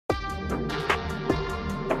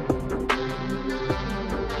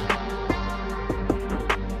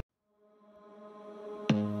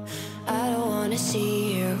I don't wanna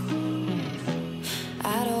see you,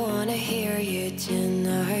 I don't wanna hear you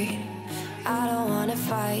tonight. I don't wanna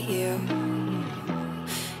fight you,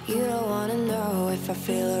 you don't wanna know if I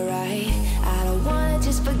feel alright. I don't wanna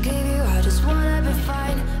just forgive you, I just wanna be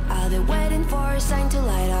fine. I'll be waiting for a sign to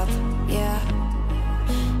light up, yeah.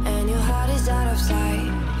 And your heart is out of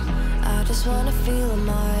sight, I just wanna feel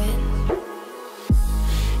mine.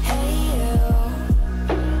 Hey you,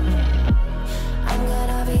 I'm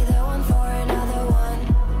gonna be the one for another one.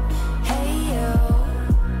 Hey you,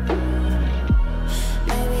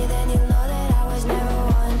 maybe then you'll know that I was never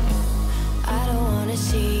one. I don't wanna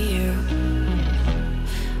see you,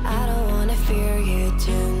 I don't wanna fear you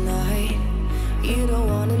tonight. You don't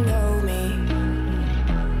wanna know me,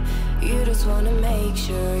 you just wanna make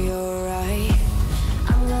sure you're right.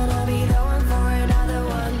 I'm gonna be the one for another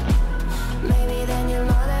one. Maybe then you'll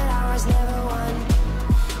know that I was never one.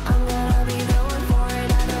 I'm gonna be the one for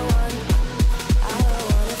another one. I don't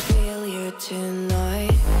wanna feel you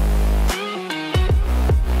tonight.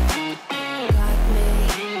 Got me.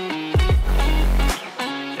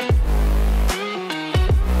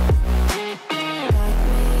 Got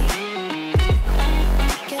me.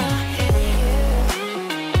 Can I hear you?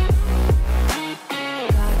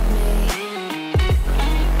 Got me.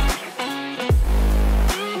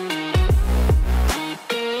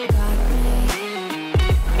 Got me.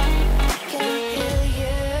 Can I hear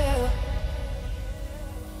you?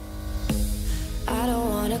 I don't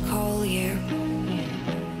wanna call you,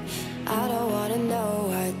 I don't wanna know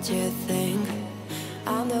what you think.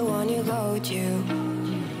 I'm the one you go to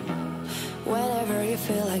whenever you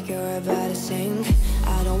feel like you're about to sink.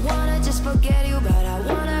 I don't wanna just forget you, but I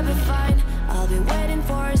wanna be fine. I'll be waiting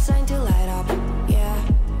for a sign to light up, yeah.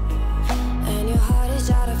 And your heart is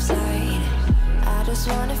out of sight, I just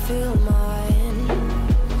wanna feel mine.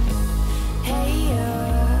 Hey you,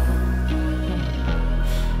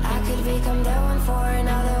 I could become the one for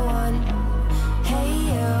another one. Hey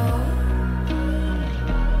you,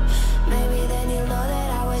 maybe then you'll know that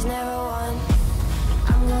I was never one.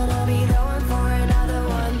 I'm gonna be the one for another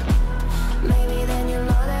one. Maybe then you'll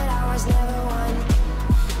know that I was never one.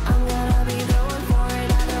 I'm gonna be the one for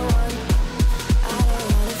another one. I don't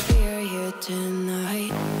wanna fear you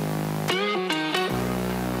tonight.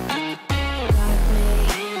 Got me.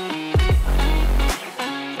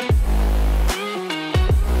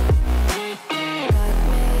 Got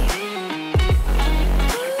me.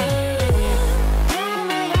 Yeah,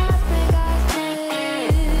 my got me, got me.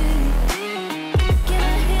 Can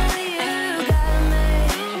I hear you? Got me.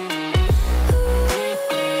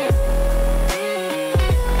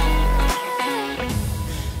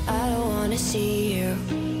 I don't wanna see you,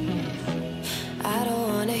 I don't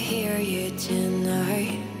wanna hear you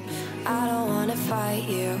tonight. I don't wanna fight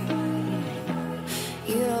you,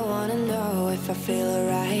 you don't wanna know if I feel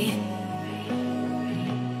alright.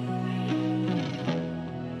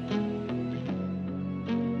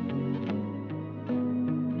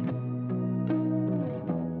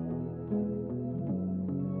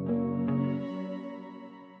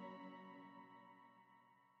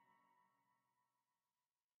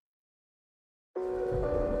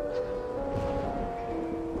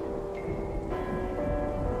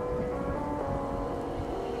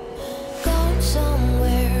 Gone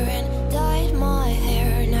somewhere and dyed my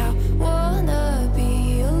hair now. Wanna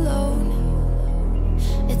be alone.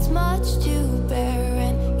 It's much to bear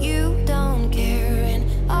and you don't care, and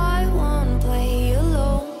I won't play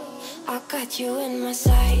alone. I got you in my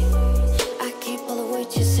sight, I keep all the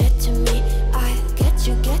words you said to me. I get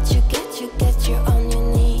you, get you, get you, get you on your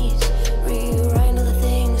knees. Rewrite all the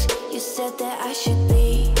things you said that I should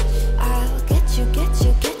be. I'll get you, get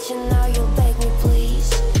you, get you, now you'll beg me please.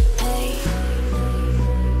 Hey,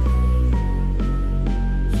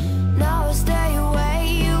 now I stay away,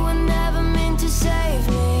 you were never meant to save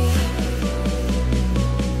me.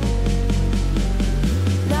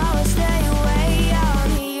 Now I stay away, I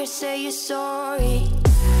don't hear you say you're sorry.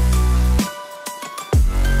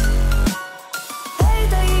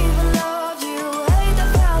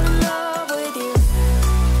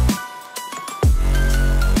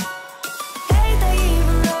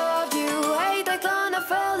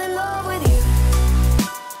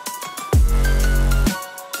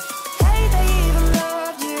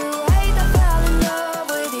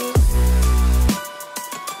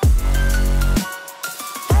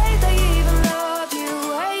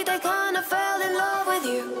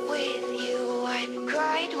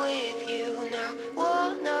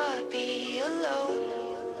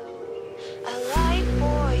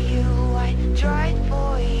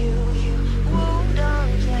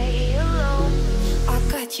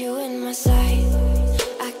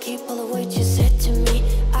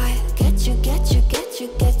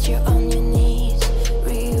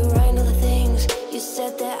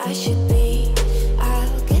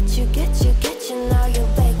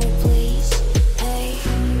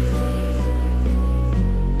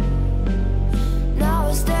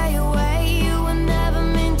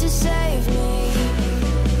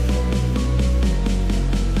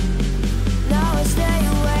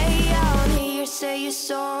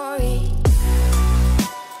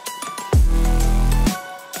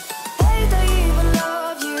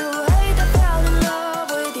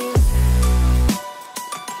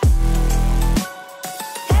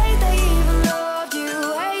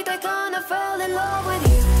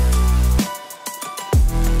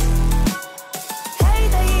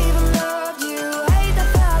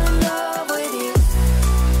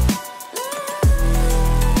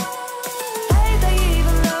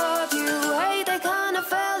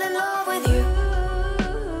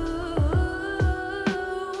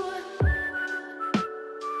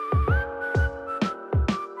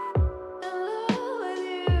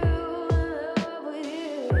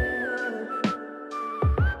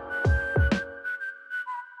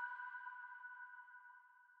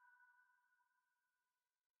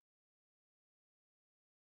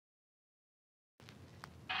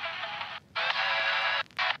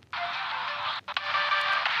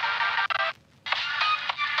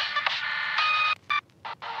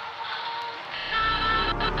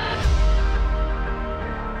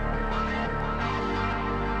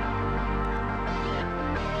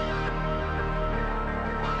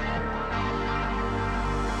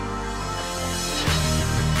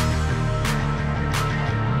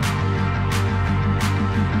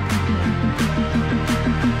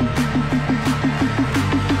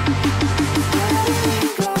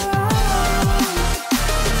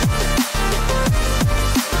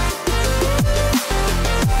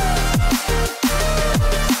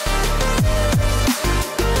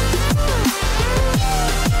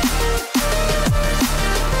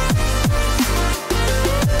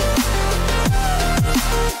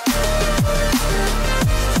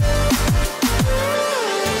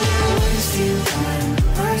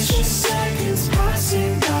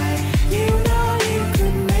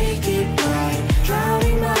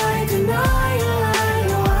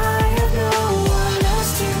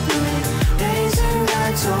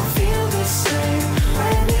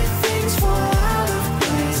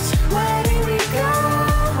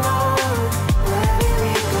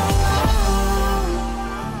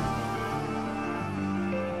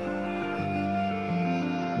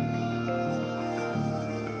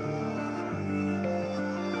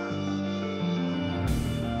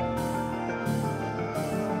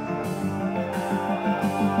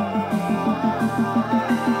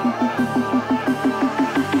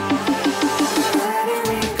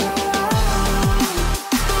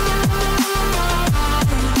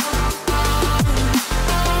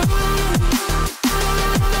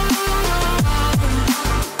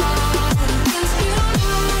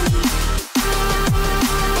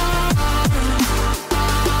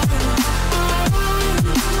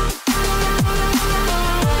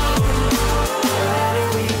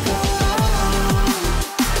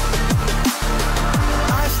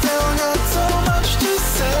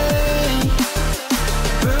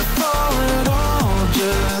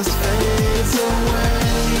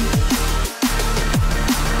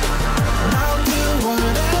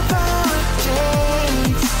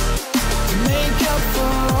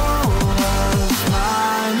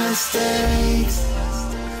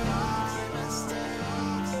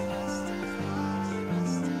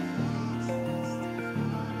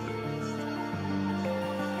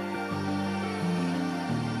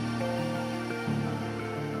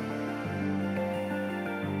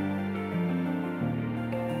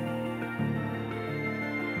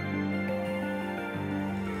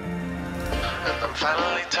 I'm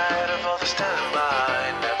finally tired of all the standing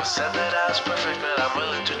by. Never said that I was perfect, but I'm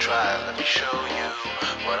willing to try. Let me show you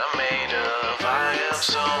what I'm made of. I am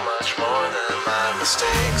so much more than my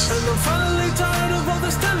mistakes. And I'm finally tired of all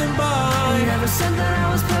the standing by. Never said that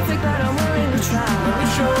I was perfect, but